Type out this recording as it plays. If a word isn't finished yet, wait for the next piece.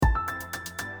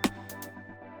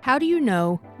How do you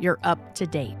know you're up to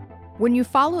date? When you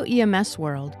follow EMS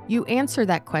World, you answer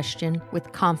that question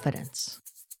with confidence.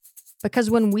 Because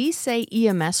when we say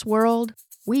EMS World,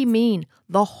 we mean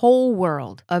the whole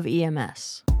world of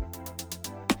EMS.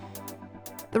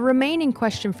 The remaining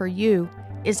question for you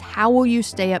is, how will you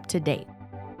stay up to date?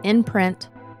 In print,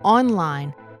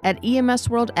 online, at EMS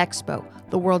World Expo,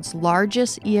 the world's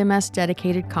largest EMS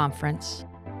dedicated conference,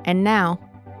 and now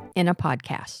in a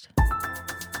podcast.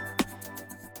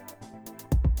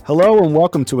 Hello and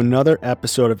welcome to another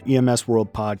episode of EMS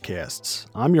World Podcasts.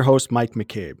 I'm your host, Mike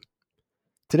McCabe.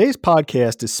 Today's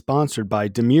podcast is sponsored by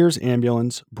Demir's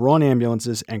Ambulance, Braun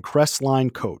Ambulances, and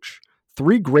Crestline Coach.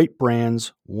 3 great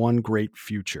brands, 1 great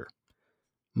future.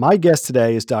 My guest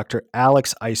today is Dr.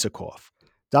 Alex Isakoff.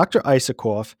 Dr.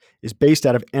 Isakoff is based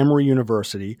out of Emory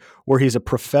University, where he's a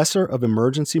professor of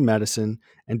emergency medicine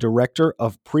and director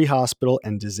of pre-hospital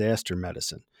and disaster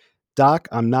medicine. Doc,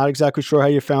 I'm not exactly sure how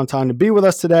you found time to be with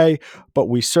us today, but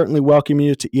we certainly welcome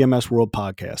you to EMS World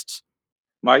Podcasts.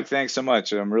 Mike, thanks so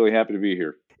much. I'm really happy to be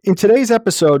here. In today's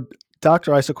episode,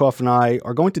 Dr. Isakoff and I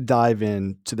are going to dive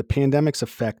into the pandemic's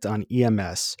effect on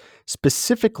EMS,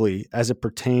 specifically as it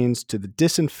pertains to the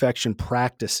disinfection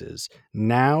practices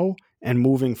now and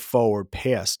moving forward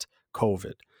past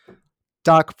COVID.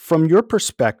 Doc, from your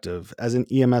perspective as an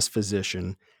EMS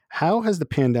physician, how has the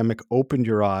pandemic opened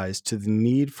your eyes to the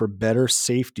need for better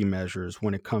safety measures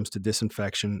when it comes to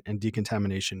disinfection and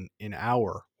decontamination in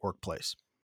our workplace?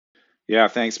 Yeah,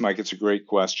 thanks, Mike. It's a great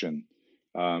question.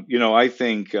 I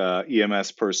think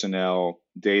EMS personnel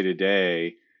day to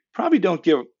day probably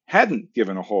hadn't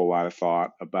given a whole lot of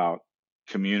thought about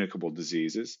communicable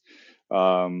diseases,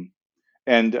 and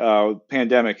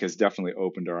pandemic has definitely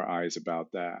opened our eyes about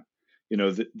that.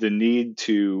 The need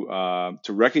to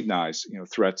recognize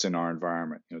threats in our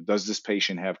environment. Does this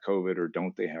patient have COVID or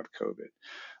don't they have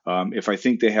COVID? If I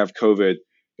think they have COVID,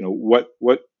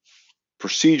 what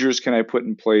procedures can I put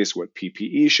in place? What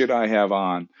PPE should I have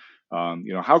on?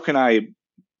 How can I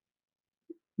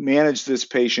manage this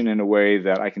patient in a way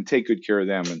that I can take good care of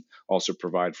them and also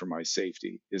provide for my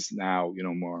safety is now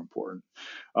more important.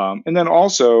 And then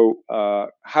also,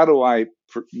 how do I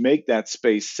make that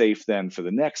space safe then for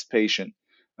the next patient?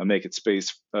 Make it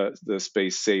the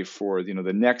space safe for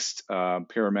the next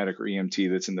paramedic or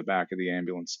EMT that's in the back of the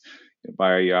ambulance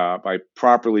by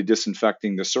properly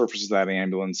disinfecting the surface of that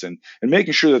ambulance and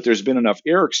making sure that there's been enough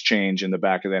air exchange in the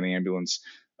back of that ambulance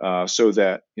so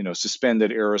that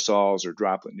suspended aerosols or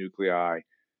droplet nuclei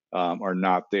are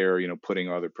not there, putting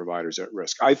other providers at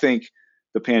risk. I think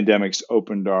the pandemic's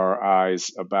opened our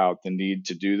eyes about the need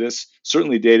to do this,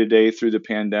 certainly day to day through the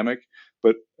pandemic.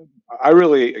 But I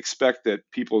really expect that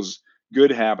people's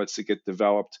good habits that get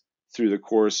developed through the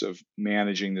course of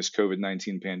managing this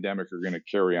COVID-19 pandemic are going to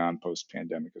carry on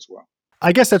post-pandemic as well.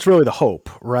 I guess that's really the hope,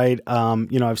 right?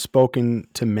 I've spoken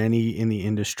to many in the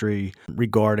industry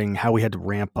regarding how we had to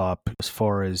ramp up as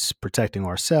far as protecting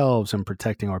ourselves and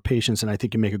protecting our patients. And I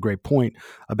think you make a great point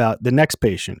about the next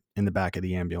patient in the back of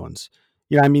the ambulance.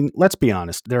 Let's be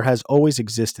honest, there has always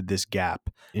existed this gap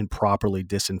in properly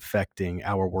disinfecting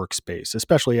our workspace,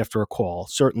 especially after a call.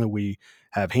 Certainly we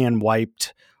have hand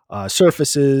wiped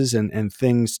surfaces and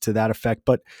things to that effect.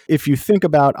 But if you think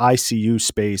about ICU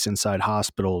space inside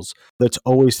hospitals, that's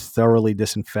always thoroughly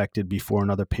disinfected before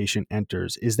another patient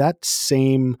enters. Is that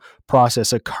same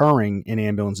process occurring in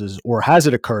ambulances, or has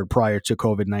it occurred prior to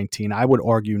COVID-19? I would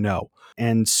argue no.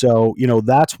 And so,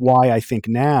 that's why I think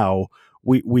now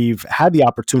we've had the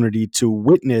opportunity to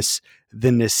witness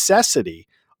the necessity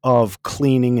of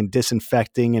cleaning and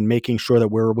disinfecting and making sure that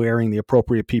we're wearing the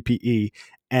appropriate PPE.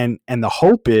 And the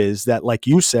hope is that, like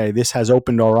you say, this has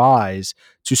opened our eyes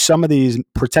to some of these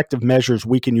protective measures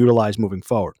we can utilize moving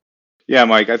forward. Yeah,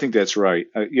 Mike, I think that's right.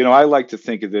 I like to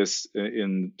think of this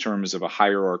in terms of a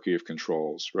hierarchy of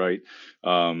controls, right?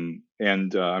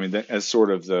 As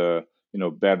sort of the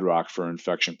bedrock for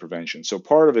infection prevention. So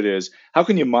part of it is, how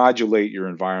can you modulate your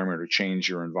environment or change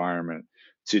your environment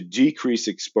to decrease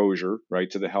exposure,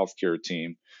 right, to the healthcare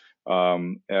team?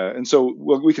 And so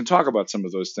we can talk about some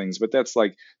of those things, but that's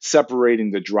like separating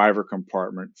the driver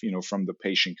compartment, from the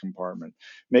patient compartment,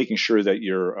 making sure that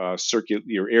your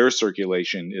air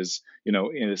circulation is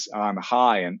on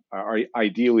high and are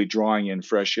ideally drawing in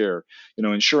fresh air,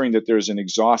 ensuring that there's an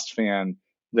exhaust fan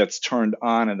that's turned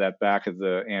on in that back of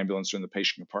the ambulance or in the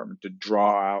patient compartment to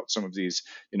draw out some of these,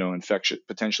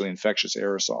 potentially infectious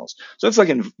aerosols. So that's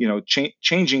like,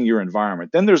 changing your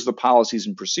environment. Then there's the policies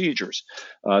and procedures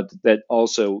that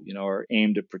also, are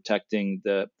aimed at protecting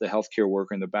the healthcare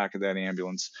worker in the back of that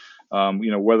ambulance.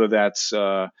 Whether that's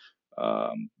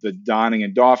the donning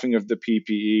and doffing of the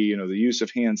PPE, the use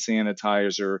of hand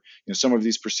sanitizer, some of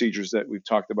these procedures that we've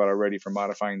talked about already for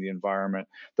modifying the environment,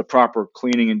 the proper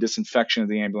cleaning and disinfection of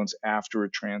the ambulance after a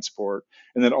transport,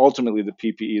 and then ultimately the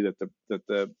PPE that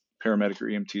the paramedic or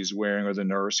EMT is wearing, or the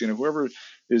nurse, whoever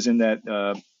is in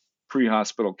that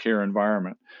pre-hospital care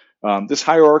environment. This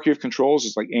hierarchy of controls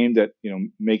is like aimed at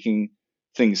making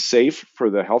things safe for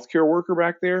the healthcare worker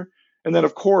back there, and then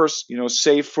of course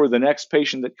safe for the next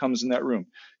patient that comes in that room.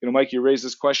 Mike, you raised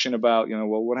this question about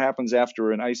well, what happens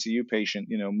after an ICU patient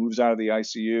moves out of the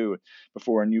ICU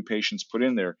before a new patient's put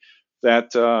in there.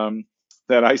 That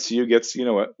ICU gets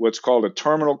what's called a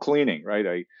terminal cleaning, right?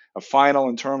 A final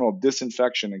and terminal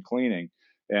disinfection and cleaning.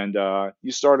 And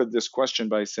you started this question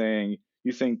by saying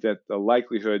you think that the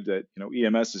likelihood that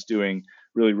EMS is doing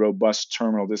really robust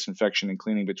terminal disinfection and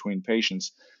cleaning between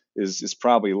patients is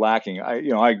probably lacking.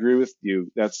 I agree with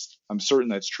you. I'm certain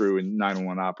that's true in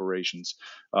 911 operations,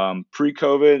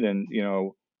 pre-COVID and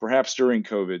perhaps during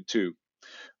COVID too.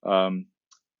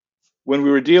 When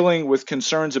we were dealing with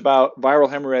concerns about viral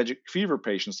hemorrhagic fever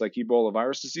patients like Ebola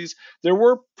virus disease, there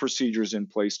were procedures in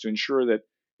place to ensure that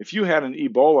if you had an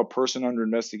Ebola person under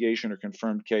investigation or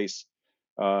confirmed case,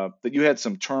 that you had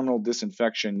some terminal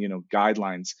disinfection,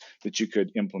 guidelines that you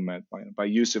could implement by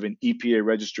use of an EPA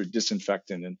registered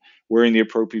disinfectant and wearing the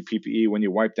appropriate PPE when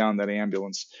you wipe down that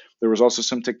ambulance. There was also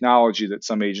some technology that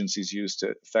some agencies used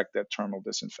to effect that terminal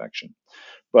disinfection.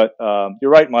 But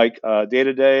you're right, Mike. Day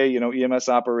to day, EMS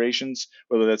operations,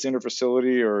 whether that's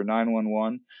interfacility or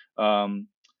 911,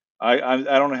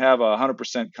 I don't have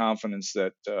 100% confidence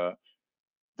that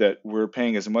we're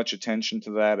paying as much attention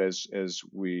to that as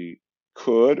we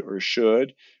could or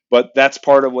should. But that's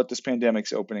part of what this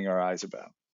pandemic's opening our eyes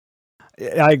about.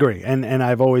 I agree. And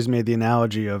I've always made the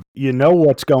analogy of,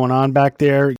 what's going on back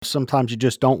there. Sometimes you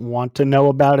just don't want to know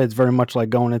about it. It's very much like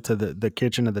going into the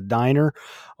kitchen of the diner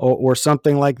or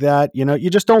something like that. You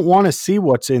just don't want to see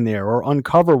what's in there or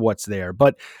uncover what's there.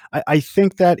 But I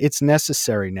think that it's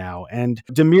necessary now. And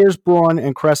Demers, Braun,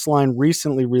 and Crestline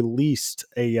recently released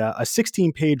a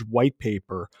 16-page white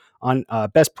paper on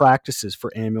best practices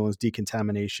for ambulance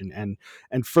decontamination.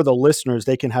 And for the listeners,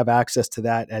 they can have access to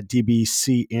that at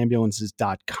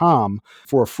dbcambulances.com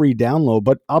for a free download.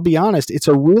 But I'll be honest, it's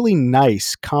a really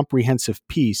nice, comprehensive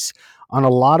piece on a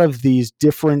lot of these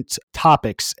different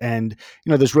topics. And,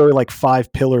 there's really like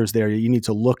 5 pillars there you need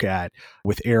to look at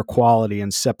with air quality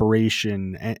and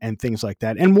separation and things like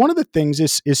that. And one of the things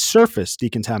is surface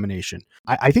decontamination.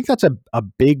 I think that's a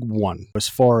big one as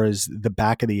far as the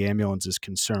back of the ambulance is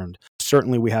concerned.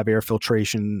 Certainly we have air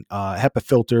filtration, HEPA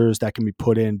filters that can be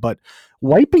put in, but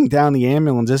wiping down the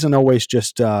ambulance isn't always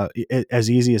just as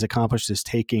easy as accomplished as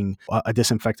taking a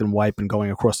disinfectant wipe and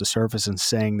going across the surface and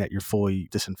saying that you're fully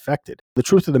disinfected. The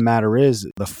truth of the matter is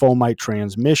the fomite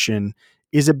transmission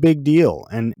is a big deal.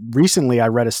 And recently I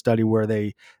read a study where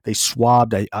they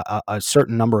swabbed a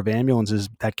certain number of ambulances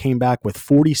that came back with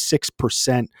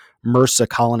 46% MRSA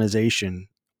colonization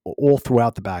all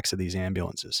throughout the backs of these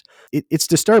ambulances. It's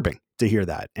disturbing to hear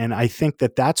that. And I think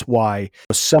that that's why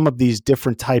some of these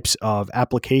different types of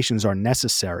applications are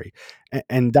necessary.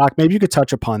 And Doc, maybe you could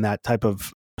touch upon that type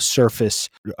of surface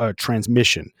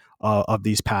transmission of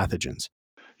these pathogens.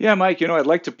 Yeah, Mike, I'd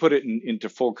like to put it into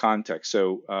full context.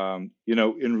 So,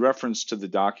 in reference to the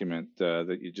document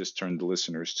that you just turned the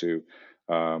listeners to,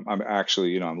 I'm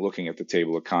actually, I'm looking at the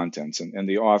table of contents, and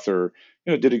the author,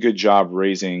 did a good job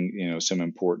raising, some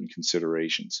important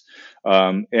considerations.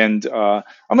 And I'm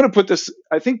going to put this.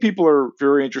 I think people are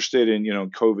very interested in,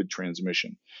 COVID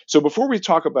transmission. So before we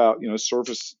talk about,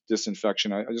 surface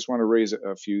disinfection, I just want to raise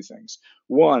a few things.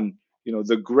 One,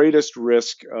 the greatest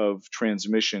risk of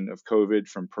transmission of COVID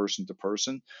from person to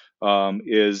person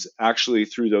is actually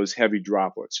through those heavy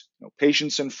droplets.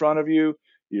 Patients in front of you,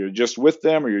 you're just with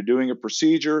them or you're doing a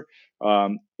procedure.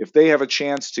 If they have a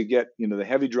chance to get, the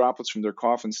heavy droplets from their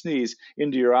cough and sneeze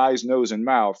into your eyes, nose, and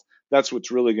mouth, that's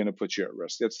what's really going to put you at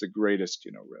risk. That's the greatest,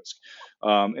 risk.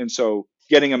 And so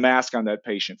getting a mask on that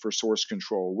patient for source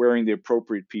control, wearing the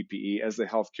appropriate PPE as the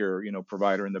healthcare,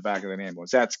 provider in the back of that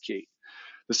ambulance, that's key.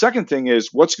 The second thing is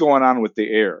what's going on with the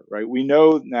air, right? We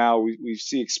know now, we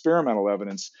see experimental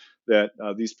evidence that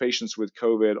these patients with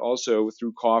COVID also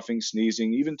through coughing,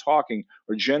 sneezing, even talking,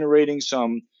 are generating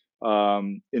some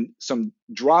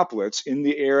droplets in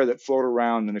the air that float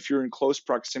around. And if you're in close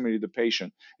proximity to the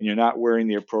patient and you're not wearing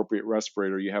the appropriate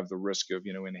respirator, you have the risk of,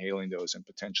 inhaling those and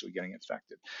potentially getting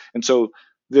infected. And so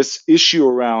this issue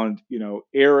around,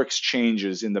 air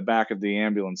exchanges in the back of the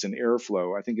ambulance and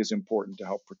airflow, I think is important to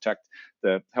help protect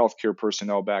the healthcare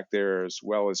personnel back there, as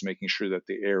well as making sure that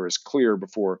the air is clear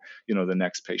before, the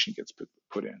next patient gets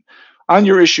put in. On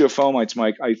your issue of fomites,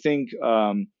 Mike, I think,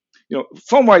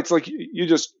 fomites, like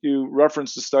you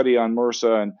referenced the study on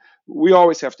MRSA, and we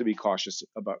always have to be cautious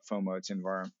about fomites in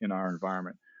our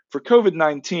environment. For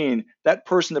COVID-19, that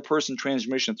person-to-person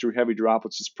transmission through heavy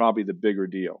droplets is probably the bigger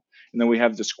deal. And then we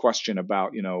have this question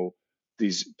about,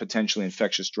 these potentially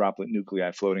infectious droplet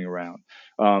nuclei floating around.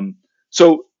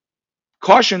 So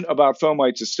caution about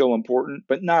fomites is still important,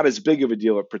 but not as big of a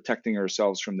deal at protecting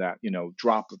ourselves from that,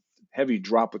 heavy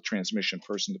droplet transmission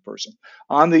person to person.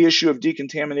 On the issue of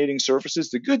decontaminating surfaces,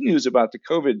 the good news about the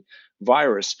COVID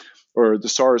virus, or the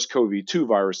SARS-CoV-2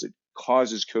 virus that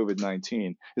causes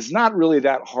COVID-19, is not really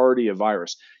that hardy a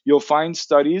virus. You'll find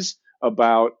studies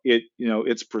about it,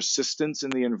 its persistence in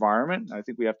the environment. I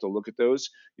think we have to look at those,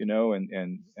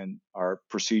 and our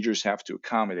procedures have to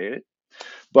accommodate it.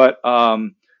 But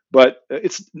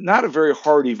it's not a very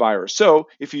hardy virus. So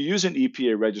if you use an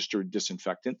EPA registered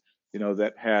disinfectant,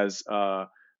 that has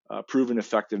proven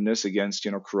effectiveness against,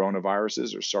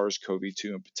 coronaviruses or SARS-CoV-2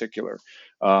 in particular,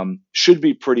 should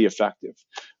be pretty effective.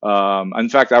 In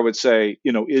fact, I would say,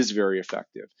 is very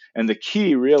effective. And the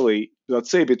key really,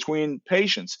 let's say between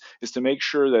patients, is to make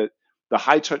sure that the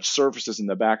high touch surfaces in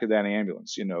the back of that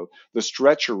ambulance, the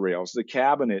stretcher rails, the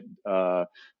cabinet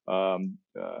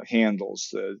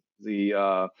handles,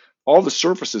 the all the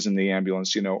surfaces in the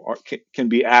ambulance, can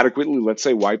be adequately, let's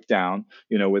say, wiped down,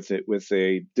 with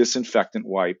a disinfectant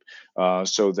wipe,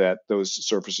 so that those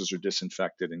surfaces are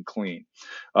disinfected and clean.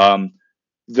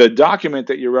 The document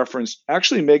that you referenced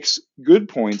actually makes good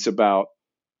points about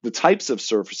the types of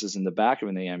surfaces in the back of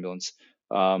an ambulance,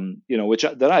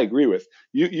 that I agree with.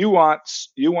 You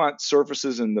want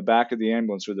surfaces in the back of the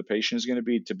ambulance where the patient is going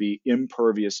to be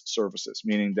impervious surfaces,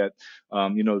 meaning that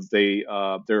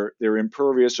they're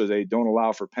impervious, or they don't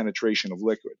allow for penetration of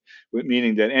liquid,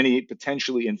 meaning that any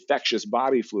potentially infectious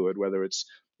body fluid, whether it's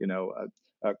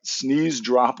a sneeze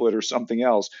droplet or something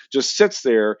else, just sits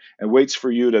there and waits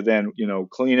for you to then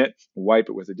clean it, wipe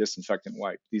it with a disinfectant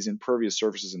wipe. These impervious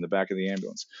surfaces in the back of the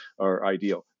ambulance are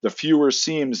ideal. The fewer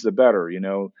seams, the better.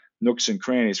 Nooks and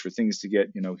crannies for things to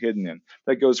get hidden in.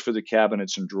 That goes for the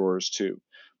cabinets and drawers too.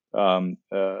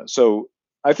 So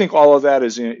I think all of that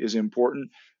is important.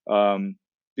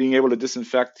 Being able to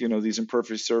disinfect these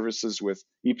impervious surfaces with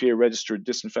EPA registered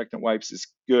disinfectant wipes is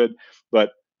good,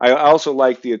 but I also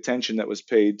like the attention that was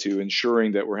paid to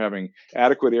ensuring that we're having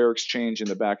adequate air exchange in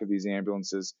the back of these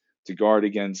ambulances to guard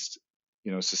against,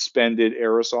 suspended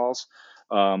aerosols,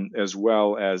 as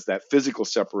well as that physical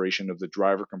separation of the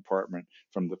driver compartment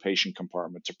from the patient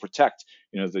compartment to protect,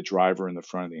 the driver in the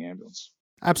front of the ambulance.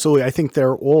 Absolutely. I think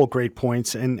they're all great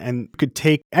points, and could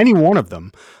take any one of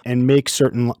them and make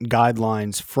certain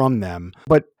guidelines from them.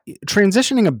 But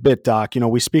transitioning a bit, Doc,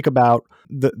 we speak about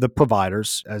the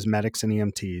providers as medics and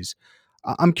EMTs.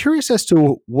 I'm curious as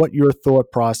to what your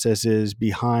thought process is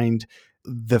behind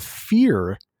the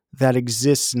fear that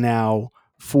exists now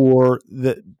for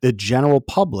the general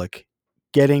public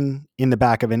getting in the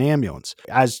back of an ambulance.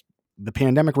 As the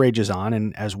pandemic rages on,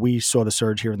 and as we saw the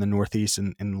surge here in the Northeast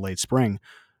in the late spring,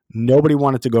 nobody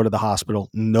wanted to go to the hospital.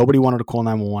 Nobody wanted to call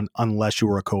 911 unless you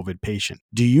were a COVID patient.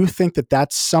 Do you think that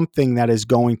that's something that is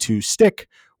going to stick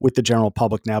with the general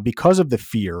public now because of the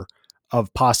fear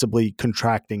of possibly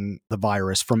contracting the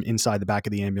virus from inside the back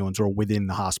of the ambulance or within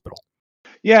the hospital?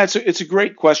 Yeah, it's a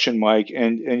great question, Mike,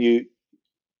 and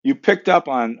you picked up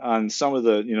on some of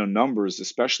the numbers,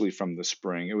 especially from the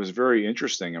spring. It was very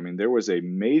interesting. I mean, there was a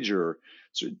major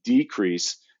sort of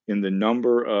decrease in the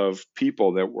number of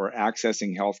people that were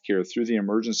accessing healthcare through the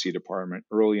emergency department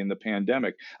early in the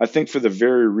pandemic. I think for the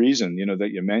very reason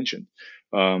that you mentioned,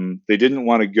 they didn't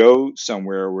want to go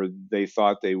somewhere where they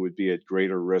thought they would be at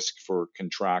greater risk for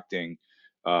contracting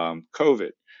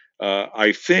COVID.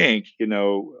 I think not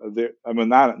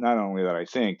only that. I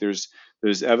think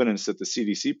there's evidence that the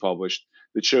CDC published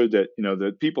that showed that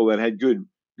the people that had good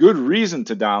reason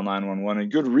to dial 911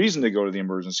 and good reason to go to the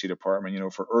emergency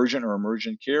department, for urgent or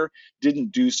emergent care,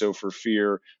 didn't do so for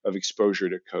fear of exposure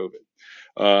to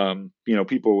COVID.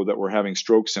 People that were having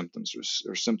stroke symptoms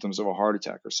or symptoms of a heart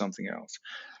attack or something else.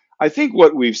 I think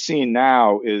what we've seen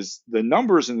now is the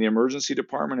numbers in the emergency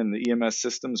department and the EMS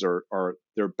systems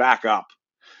they're back up.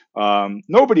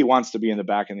 Nobody wants to be in the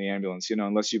back of the ambulance,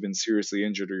 unless you've been seriously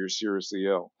injured or you're seriously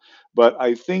ill. But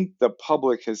I think the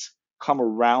public has come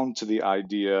around to the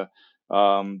idea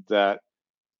that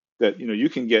you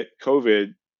can get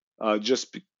COVID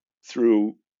just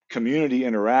through community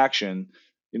interaction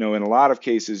in a lot of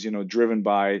cases, driven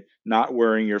by not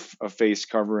wearing a face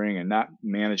covering and not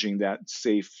managing that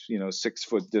safe,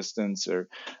 6-foot distance, or,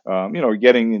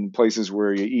 getting in places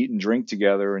where you eat and drink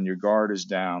together and your guard is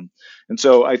down. And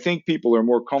so I think people are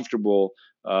more comfortable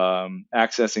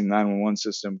accessing 911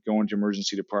 system, going to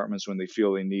emergency departments when they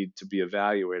feel they need to be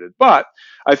evaluated. But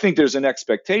I think there's an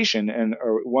expectation, and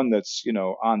one that's,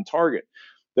 on target,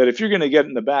 that if you're going to get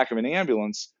in the back of an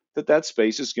ambulance, that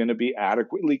space is going to be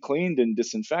adequately cleaned and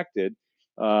disinfected,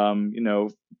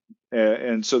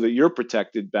 and so that you're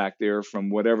protected back there from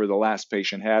whatever the last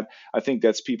patient had. I think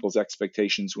that's people's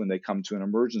expectations when they come to an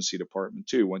emergency department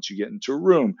too. Once you get into a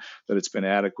room, that it's been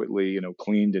adequately,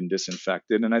 cleaned and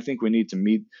disinfected. And I think we need to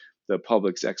meet the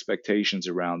public's expectations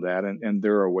around that, and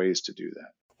there are ways to do that.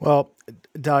 Well,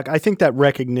 Doc, I think that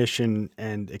recognition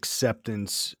and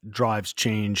acceptance drives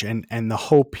change. And the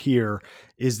hope here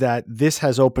is that this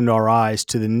has opened our eyes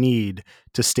to the need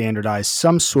to standardize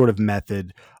some sort of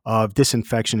method of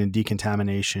disinfection and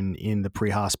decontamination in the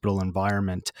pre-hospital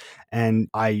environment. And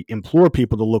I implore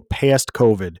people to look past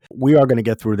COVID. We are going to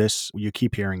get through this. You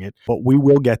keep hearing it, but we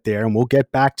will get there and we'll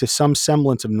get back to some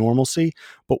semblance of normalcy.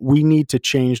 But we need to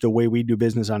change the way we do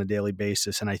business on a daily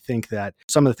basis. And I think that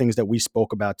some of the things that we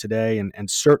spoke about today,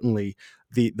 and certainly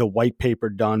the white paper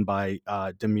done by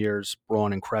Demers,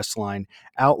 Braun, and Crestline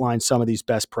outlines some of these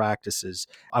best practices.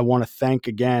 I want to thank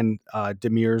again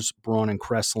Demers, Braun, and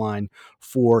Crestline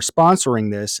for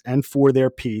sponsoring this and for their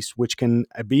piece, which can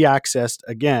be accessed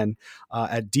again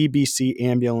at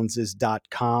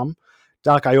dbcambulances.com.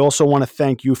 Doc, I also want to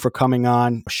thank you for coming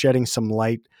on, shedding some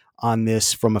light on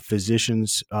this from a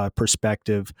physician's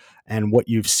perspective, and what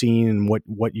you've seen and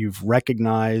what you've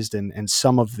recognized, and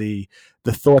some of the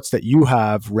thoughts that you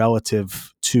have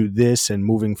relative to this and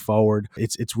moving forward.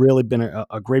 It's really been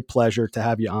a great pleasure to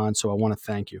have you on, so I want to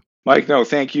thank you. Mike, no,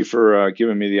 thank you for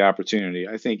giving me the opportunity.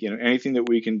 I think anything that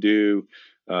we can do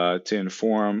to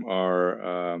inform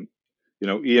our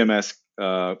EMS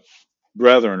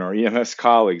brethren or EMS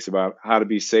colleagues about how to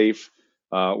be safe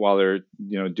while they're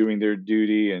doing their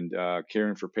duty and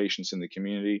caring for patients in the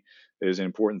community is an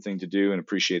important thing to do, and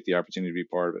appreciate the opportunity to be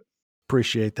part of it.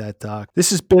 Appreciate that, Doc.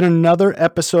 This has been another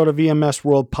episode of EMS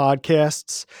World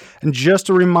Podcasts. And just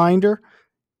a reminder,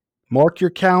 mark your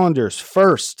calendars.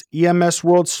 First, EMS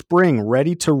World Spring,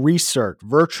 ready to recert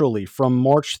virtually from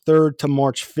March 3rd to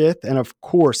March 5th. And of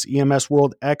course, EMS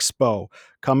World Expo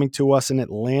coming to us in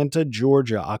Atlanta,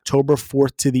 Georgia, October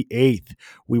 4th to the 8th.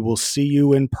 We will see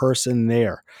you in person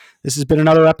there. This has been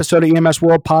another episode of EMS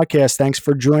World Podcast. Thanks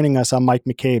for joining us. I'm Mike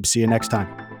McCabe. See you next time.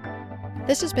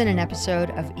 This has been an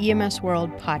episode of EMS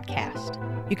World Podcast.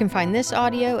 You can find this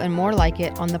audio and more like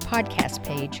it on the podcast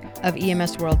page of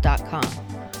emsworld.com.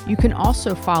 You can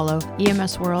also follow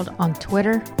EMS World on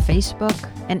Twitter, Facebook,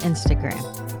 and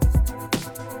Instagram.